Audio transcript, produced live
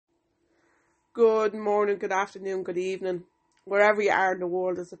Good morning, good afternoon, good evening. Wherever you are in the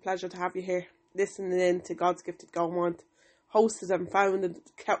world, it's a pleasure to have you here, listening in to God's Gifted Gourmand, hosted and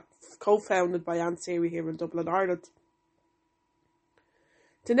co-founded by Anne Seary here in Dublin, Ireland.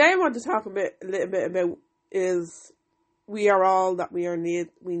 Today I want to talk a little bit about is we are all that we need.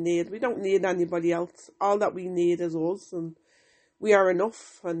 We don't need anybody else. All that we need is us, and we are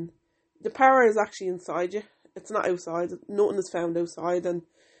enough, and the power is actually inside you. It's not outside. Nothing is found outside, and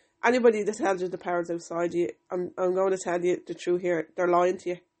anybody that tells you the power is outside you, I'm going to tell you the truth here, they're lying to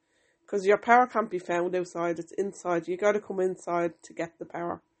you. Because your power can't be found outside, it's inside. You got to come inside to get the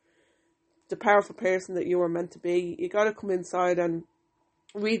power. The powerful person that you are meant to be. You got to come inside and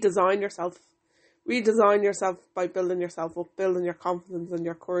redesign yourself. Redesign yourself by building yourself up, building your confidence and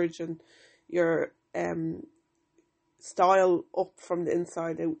your courage and your style up from the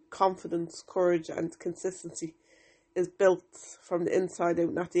inside out. Confidence, courage and consistency is built from the inside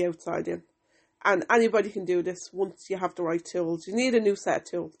out, not the outside in. And anybody can do this once you have the right tools. You need a new set of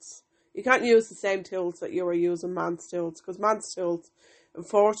tools. You can't use the same tools that you were using man's tools, because man's tools,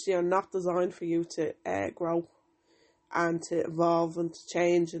 unfortunately, are not designed for you to grow and to evolve and to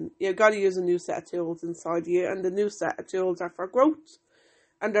change. And you've got to use a new set of tools inside you, and the new set of tools are for growth.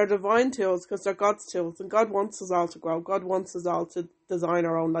 And they're divine tools because they're God's tools, and God wants us all to grow. God wants us all to design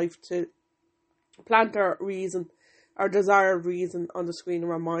our own life, to plant our reason, our desired reason on the screen of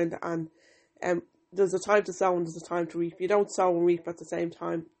our mind. And there's a time to sow and there's a time to reap. You don't sow and reap at the same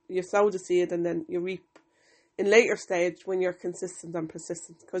time. You sow the seed and then you reap in later stage when you're consistent and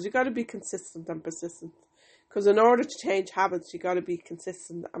persistent. Because you got to be consistent and persistent. Because in order to change habits, you got to be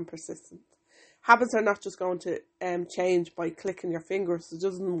consistent and persistent. Habits are not just going to change by clicking your fingers. It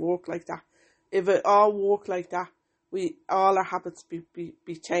doesn't work like that. If it all worked like that, all our habits be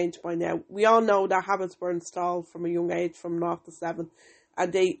changed by now. We all know that habits were installed from a young age, from 0 to 7,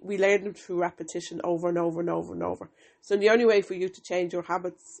 and we learn them through repetition over and over and over and over. So the only way for you to change your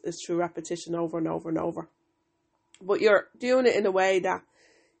habits is through repetition over and over and over. But you're doing it in a way that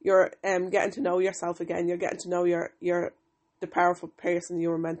you're getting to know yourself again. You're getting to know your the powerful person you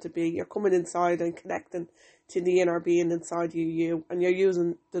were meant to be. You're coming inside and connecting to the inner being inside you, and you're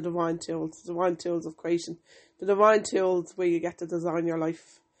using the divine tools of creation, the divine tools where you get to design your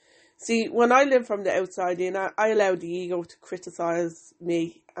life. See, when I live from the outside in, I allowed the ego to criticize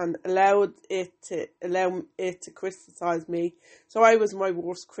me and allowed it to criticize me. So I was my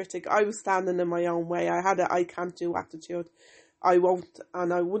worst critic. I was standing in my own way. I had a I can't do attitude. I won't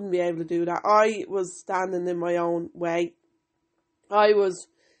and I wouldn't be able to do that. I was standing in my own way. I was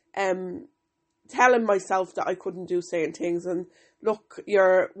telling myself that I couldn't do certain things, and look,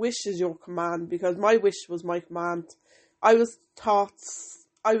 your wish is your command, because my wish was my command. I was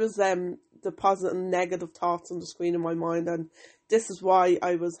depositing negative thoughts on the screen of my mind, and this is why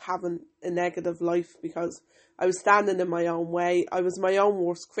I was having a negative life, because I was standing in my own way. I was my own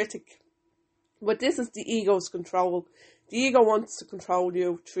worst critic. But this is the ego's control. The ego wants to control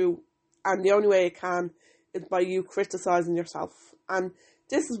you and the only way it can is by you criticizing yourself. And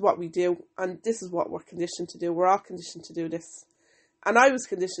this is what we do, and this is what we're conditioned to do. We're all conditioned to do this. And I was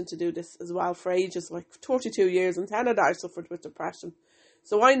conditioned to do this as well for ages, like 32 years, and 10 of that I suffered with depression.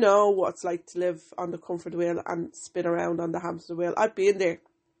 So I know what it's like to live on the comfort wheel and spin around on the hamster wheel. I've been there.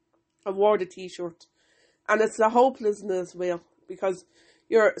 I wore the t-shirt. And it's a hopelessness wheel, because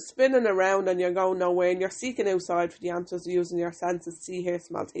you're spinning around and you're going nowhere, and you're seeking outside for the answers using your senses: see, hear,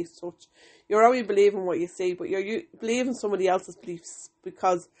 smell, taste, touch. You're only believing what you see, but you're believing somebody else's beliefs,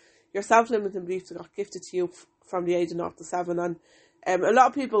 because your self-limiting beliefs got gifted to you from the age of 0 to 7. And a lot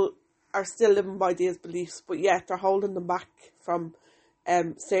of people are still living by these beliefs, but yet they're holding them back from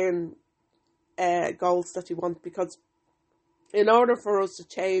certain goals that you want. Because in order for us to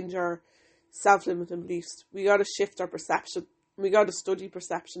change our self-limiting beliefs, we got to shift our perception. We got to study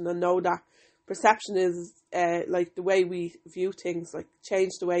perception and know that perception is like the way we view things, like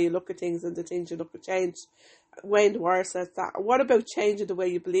change the way you look at things and the things you look at change. Wayne Dwyer says that. What about changing the way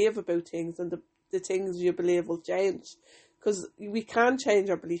you believe about things, and the things you believe will change? Because we can change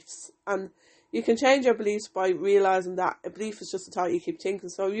our beliefs, and you can change your beliefs by realising that a belief is just a thought you keep thinking.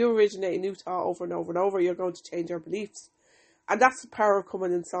 So if you originate a new thought over and over and over, you're going to change your beliefs. And that's the power of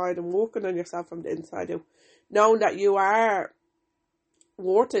coming inside and working on yourself from the inside out. Knowing that you are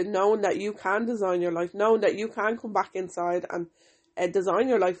worth it, knowing that you can design your life, knowing that you can come back inside and design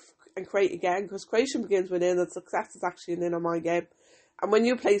your life and create again, because creation begins within, and success is actually an inner mind game. And when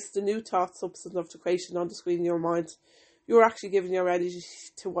you place the new thought substance of the creation on the screen in your mind, you're actually giving your energy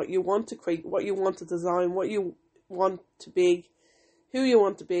to what you want to create, what you want to design, what you want to be, who you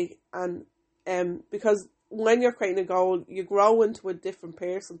want to be. And because when you're creating a goal, you grow into a different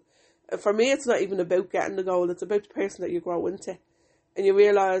person. For me, it's not even about getting the goal. It's about the person that you grow into. And you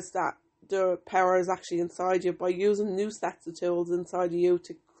realise that the power is actually inside you by using new sets of tools inside of you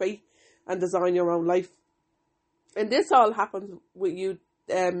to create and design your own life. And this all happens with you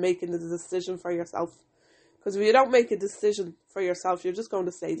making the decision for yourself. Because if you don't make a decision for yourself, you're just going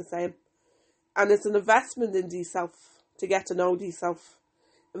to stay the same. And it's an investment in yourself to get to know yourself.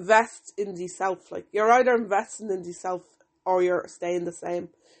 Invest in yourself. Like, you're either investing in yourself or you're staying the same.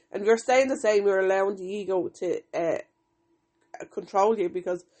 And if you're staying the same, you're allowing the ego to control you,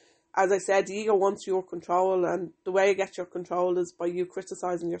 because, as I said, the ego wants your control, and the way it gets your control is by you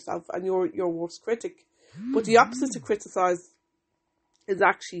criticising yourself, and you're your worst critic. But the opposite to criticise is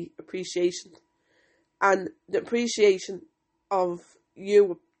actually appreciation. And the appreciation of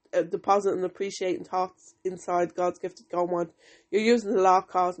you depositing appreciating thoughts inside God's gifted goal mind. You're using the law of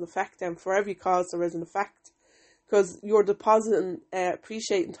cause and effect, and for every cause there is an effect. Because you're depositing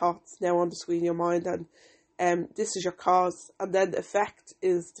appreciating thoughts now on the screen in your mind, and this is your cause, and then the effect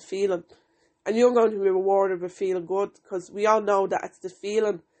is the feeling. And you're going to be rewarded with feeling good, because we all know that it's the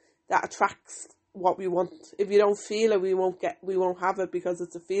feeling that attracts what we want. If you don't feel it, we won't have it, because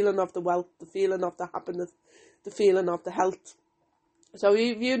it's the feeling of the wealth, the feeling of the happiness, the feeling of the health. So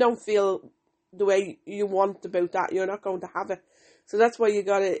if you don't feel the way you want about that, you're not going to have it. So that's why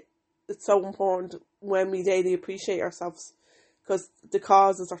it's so important when we daily appreciate ourselves, because the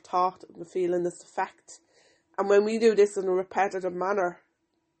cause is our thought and the feeling is the fact. And when we do this in a repetitive manner,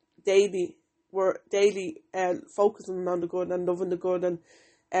 daily, we're daily focusing on the good and loving the good, and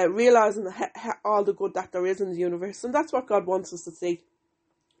realising all the good that there is in the universe. And that's what God wants us to see.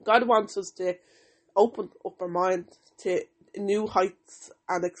 God wants us to open up our mind to new heights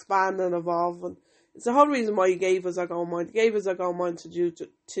and expand and evolve. And it's the whole reason why He gave us our goal mind. He gave us our goal mind to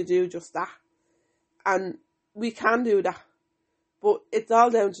do just that. And we can do that. But it's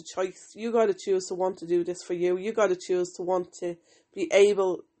all down to choice. You got to choose to want to do this for you. You got to choose to want to be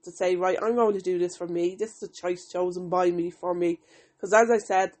able to say, right, I'm going to do this for me. This is a choice chosen by me, for me. Because as I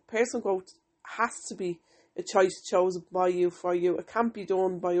said, personal growth has to be a choice chosen by you, for you. It can't be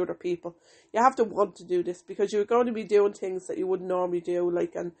done by other people. You have to want to do this, because you're going to be doing things that you wouldn't normally do.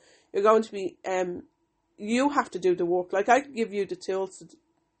 Like, and you're going to be, you have to do the work. Like, I can give you the tools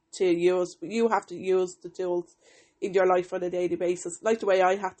to use, but you have to use the tools in your life on a daily basis, like the way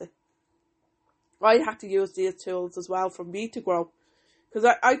I had to. I had to use these tools as well for me to grow,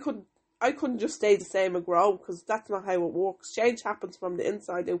 because I couldn't just stay the same and grow, because that's not how it works. Change happens from the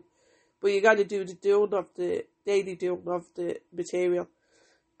inside out, but you got to do the doing of the daily doing of the material.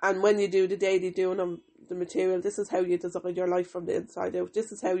 And when you do the daily doing of the material, this is how you design your life from the inside out.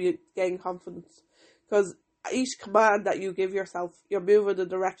 This is how you gain confidence, because each command that you give yourself, you're moving the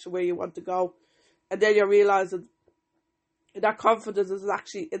direction where you want to go, and then you're realising that confidence is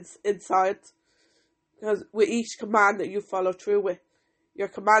actually inside, because with each command that you follow through with, you're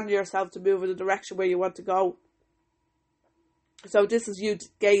commanding yourself to move in the direction where you want to go. So this is you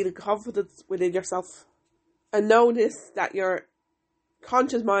gaining confidence within yourself. And know this, that your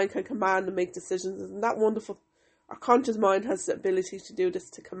conscious mind can command and make decisions. Isn't that wonderful? Our conscious mind has the ability to do this,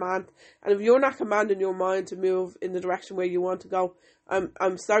 to command. And if you're not commanding your mind to move in the direction where you want to go,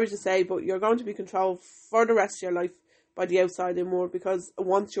 I'm sorry to say, but you're going to be controlled for the rest of your life by the outside and more, because it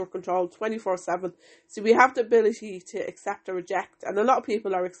wants your control 24/7. So we have the ability to accept or reject, and a lot of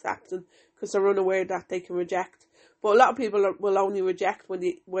people are accepting because they're unaware that they can reject. But a lot of people will only reject when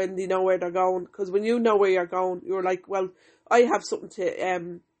they know where they're going, because when you know where you're going, you're like, well, I have something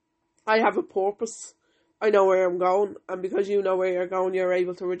to, I have a purpose. I know where I'm going, and because you know where you're going, you're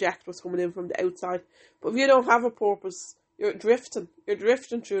able to reject what's coming in from the outside. But if you don't have a purpose, you're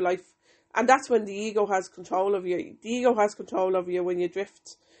drifting through life. And that's when the ego has control of you. The ego has control of you when you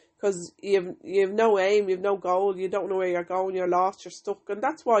drift, because you have no aim, you have no goal, you don't know where you're going, you're lost, you're stuck. And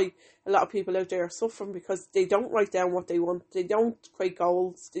that's why a lot of people out there are suffering, because they don't write down what they want, they don't create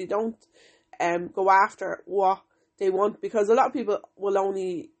goals, they don't go after what they want, because a lot of people will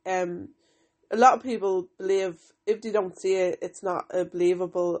only, a lot of people believe if they don't see it, it's not a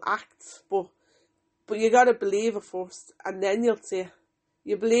believable act, but you gotta believe it first, and then you'll see it.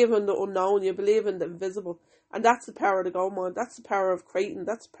 You believe in the unknown, you believe in the invisible, and that's the power of the goal mind. That's the power of creating.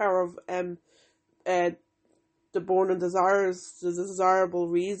 That's the power of the burning desires, the desirable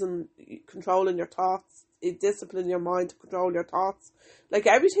reason, controlling your thoughts, discipline your mind to control your thoughts. Like,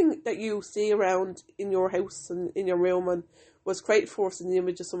 everything that you see around in your house and in your room and was created for us in the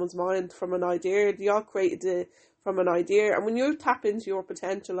image of someone's mind from an idea. They all created it from an idea. And when you tap into your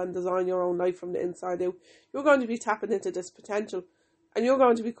potential and design your own life from the inside out, you're going to be tapping into this potential. And you're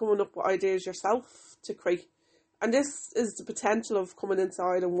going to be coming up with ideas yourself to create. And this is the potential of coming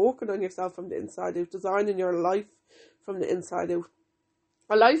inside and working on yourself from the inside out, designing your life from the inside out.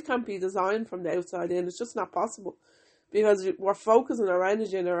 A life can't be designed from the outside in. It's just not possible, because we're focusing our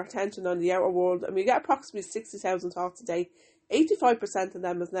energy and our attention on the outer world, and we get approximately 60,000 thoughts a day. 85% of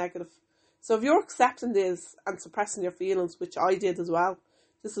them is negative. So if you're accepting this and suppressing your feelings, which I did as well,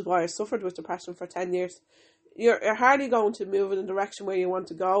 this is why I suffered with depression for 10 years, you're hardly going to move in the direction where you want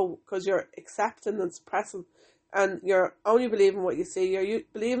to go, because you're accepting and suppressing, and you're only believing what you see. You're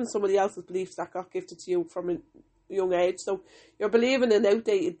believing somebody else's beliefs that got gifted to you from a young age. So you're believing in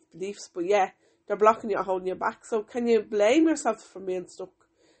outdated beliefs, but yeah, they're blocking you or holding you back. So can you blame yourself for being stuck?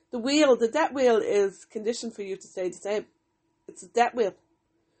 The debt wheel is conditioned for you to stay the same. It's a debt wheel.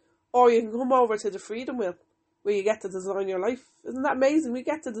 Or you can come over to the freedom wheel, where you get to design your life. Isn't that amazing? We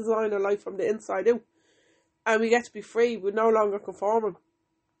get to design our life from the inside out. And we get to be free. We're no longer conforming.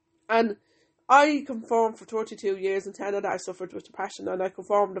 And I conformed for 32 years, and 10 of that I suffered with depression, and I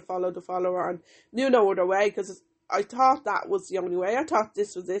conformed to follow the follower and knew no other way, because I thought that was the only way. I thought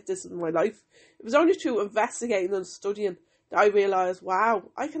this was it, this was my life. It was only through investigating and studying that I realised,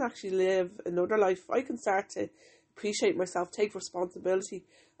 wow, I can actually live another life. I can start to appreciate myself, take responsibility,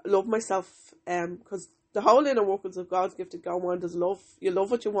 love myself, because the whole inner workings of God's gifted God mind is love. You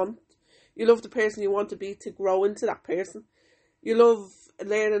love what you want. You love the person you want to be, to grow into that person. You love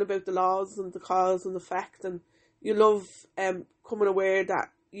learning about the laws and the cause and effect, and you love becoming aware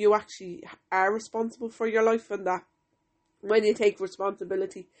that you actually are responsible for your life, and that when you take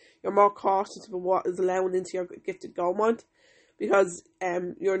responsibility, you're more cautious about what is allowed into your gifted God mind, because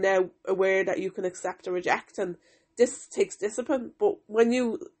you're now aware that you can accept or reject, and this takes discipline. But when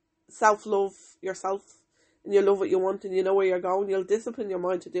you self-love yourself and you love what you want and you know where you're going, you'll discipline your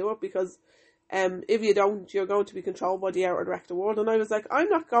mind to do it, because if you don't, you're going to be controlled by the outer direct world. And I was like, I'm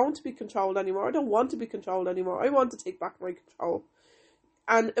not going to be controlled anymore. I don't want to be controlled anymore. I want to take back my control.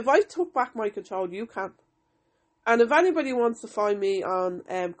 And if I took back my control, you can. And if anybody wants to find me on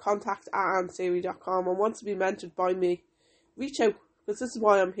contact@annesiri.com and wants to be mentored by me, reach out, because this is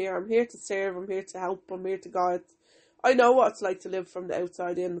why I'm here. I'm here to serve, I'm here to help, I'm here to guide. I know what it's like to live from the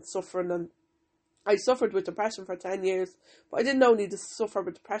outside in, suffering, and I suffered with depression for 10 years, but I didn't only just suffer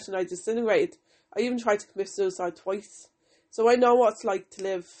with depression, I disintegrated. I even tried to commit suicide twice. So I know what it's like to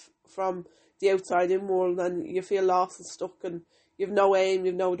live from the outside in world, and you feel lost and stuck, and you have no aim,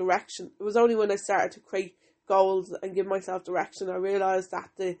 you have no direction. It was only when I started to create goals and give myself direction, I realised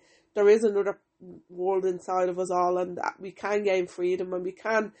that there is another world inside of us all, and that we can gain freedom, and we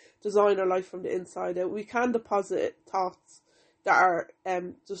can design our life from the inside out. We can deposit thoughts that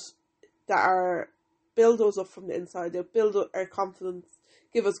are build us up from the inside out, build up our confidence,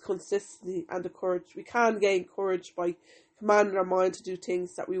 give us consistency and the courage. We can gain courage by commanding our mind to do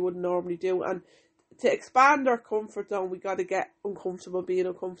things that we wouldn't normally do. And to expand our comfort zone, we got to get uncomfortable being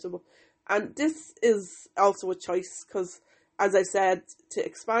uncomfortable. And this is also a choice, because, as I said, to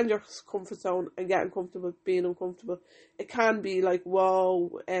expand your comfort zone and get uncomfortable being uncomfortable, it can be like,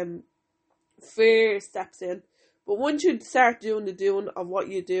 whoa, fear steps in. But once you start doing the doing of what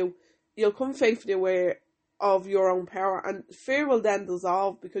you do, you'll come faithfully aware of your own power, and fear will then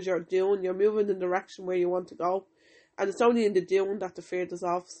dissolve, because you're moving in the direction where you want to go, and it's only in the doing that the fear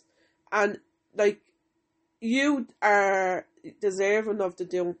dissolves. And like, you are deserving of the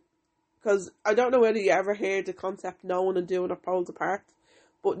doing, because I don't know whether you ever heard the concept knowing and doing are poles apart,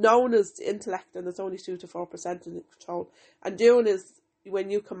 but knowing is the intellect, and it's only 2 to 4% in control, and doing is when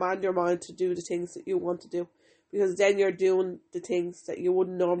you command your mind to do the things that you want to do, because then you're doing the things that you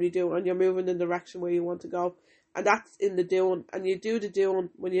wouldn't normally do, and you're moving in the direction where you want to go. And that's in the doing. And you do the doing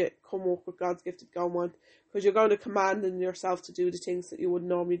when you come up with God's gifted God mind, because you're going to command in yourself to do the things that you wouldn't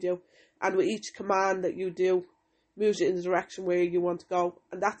normally do. And with each command that you do, moves you in the direction where you want to go.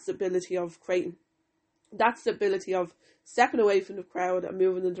 And that's the ability of creating. That's the ability of stepping away from the crowd and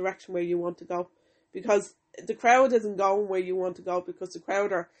moving in the direction where you want to go. Because the crowd isn't going where you want to go, because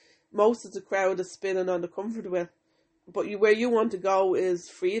most of the crowd is spinning on the comfort wheel. But where you want to go is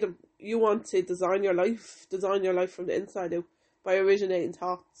freedom. You want to design your life from the inside out by originating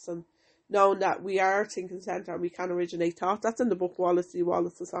thoughts, and knowing that we are a thinking centre and we can originate thoughts. That's in the book Wallace D.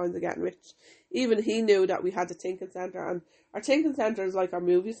 Wallace, The Signs of Getting Rich. Even he knew that we had a thinking centre, and our thinking centre is like our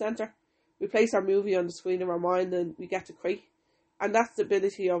movie centre. We place our movie on the screen of our mind and we get to create. And that's the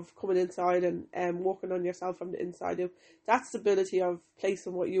ability of coming inside and working on yourself from the inside out. That's the ability of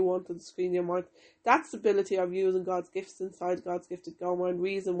placing what you want on the screen of your mind. That's the ability of using God's gifts inside God's gifted God mind,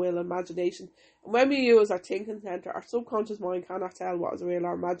 reason, will, imagination. And when we use our thinking centre, our subconscious mind cannot tell what is real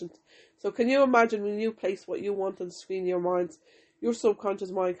or imagined. So can you imagine when you place what you want on the screen of your mind, your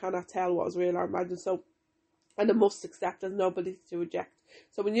subconscious mind cannot tell what is real or imagined. So and a must accept. There's nobody to reject.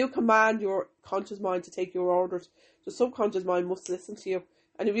 So when you command your conscious mind to take your orders, the subconscious mind must listen to you.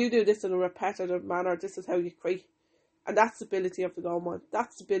 And if you do this in a repetitive manner, this is how you create. And that's the ability of the gold mind.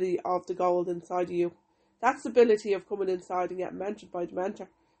 That's the ability of the gold inside of you. That's the ability of coming inside and getting mentored by the mentor.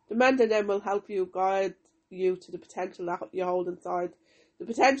 The mentor then will help you, guide you to the potential that you hold inside. The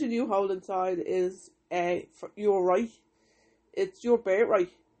potential you hold inside is your right. It's your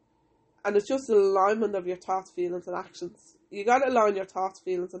birthright. And it's just the alignment of your thoughts, feelings and actions. You got to align your thoughts,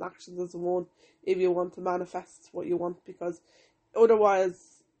 feelings and actions as one if you want to manifest what you want, because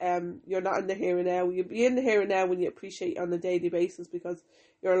otherwise you're not in the here and now. You'll be in the here and now when you appreciate on a daily basis, because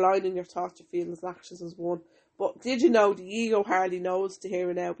you're aligning your thoughts, your feelings and actions as one. But did you know the ego hardly knows the here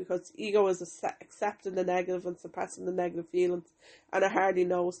and now, because the ego is accepting the negative and suppressing the negative feelings, and it hardly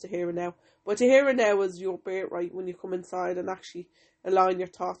knows the here and now. But the here and now is your birthright when you come inside and actually align your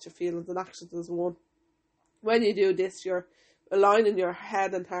thoughts, your feelings and actions as one. When you do this, you're aligning your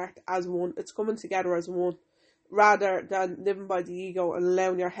head and heart as one. It's coming together as one, rather than living by the ego and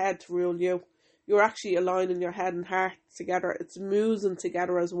allowing your head to rule you. You're actually aligning your head and heart together. It's moving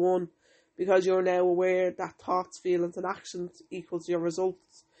together as one, because you're now aware that thoughts, feelings and actions equals your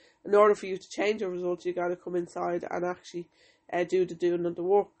results. In order for you to change your results, you got to come inside and actually do the doing of the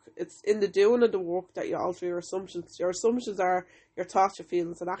work. It's in the doing of the work that you alter your assumptions. Your assumptions are your thoughts, your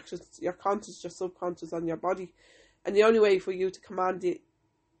feelings and actions, your conscious, your subconscious and your body. And the only way for you to command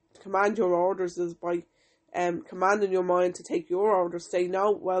your orders is by commanding your mind to take your orders. Say,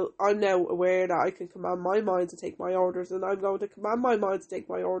 no, well, I'm now aware that I can command my mind to take my orders, and I'm going to command my mind to take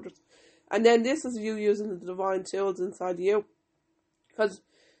my orders. And then this is you using the divine tools inside you. Because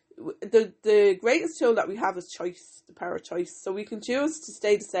the greatest tool that we have is choice, the power of choice. So we can choose to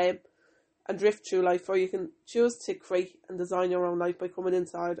stay the same and drift through life, or you can choose to create and design your own life by coming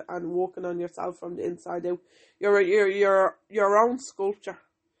inside and working on yourself from the inside out. You're your own sculpture.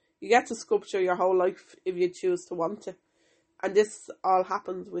 You get to sculpture your whole life if you choose to want to. And this all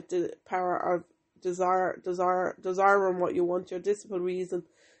happens with the power of desiring what you want, your disciplined reason,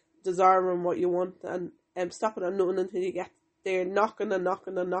 desiring what you want, and stopping at nothing until you get there, knocking and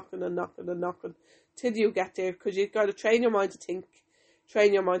knocking and knocking and knocking and knocking till you get there, because you've got to train your mind to think,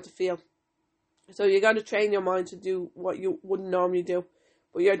 train your mind to feel. So you got to train your mind to do what you wouldn't normally do.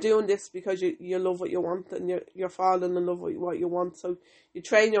 But you're doing this because you love what you want, and you're falling in love with what you want. So you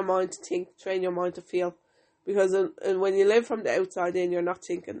train your mind to think, train your mind to feel. Because and when you live from the outside in, you're not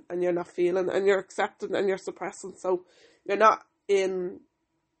thinking and you're not feeling and you're accepting and you're suppressing. So you're not moving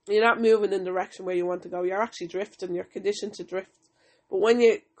in the direction where you want to go. You're actually drifting. You're conditioned to drift. But when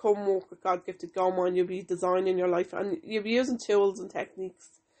you come work with God-gifted gold mind, you'll be designing your life, and you'll be using tools and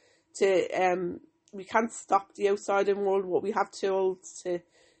techniques to we can't stop the outside world, but we have tools to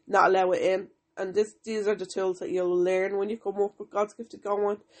not allow it in. And these are the tools that you'll learn when you come up with God's Gifted Gold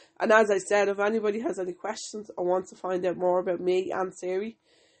Mind. And as I said, if anybody has any questions or wants to find out more about me and Siri,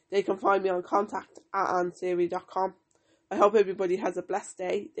 they can find me on contact@ansiri.com. I hope everybody has a blessed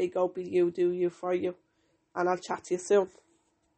day. They go be you, do you, for you. And I'll chat to you soon.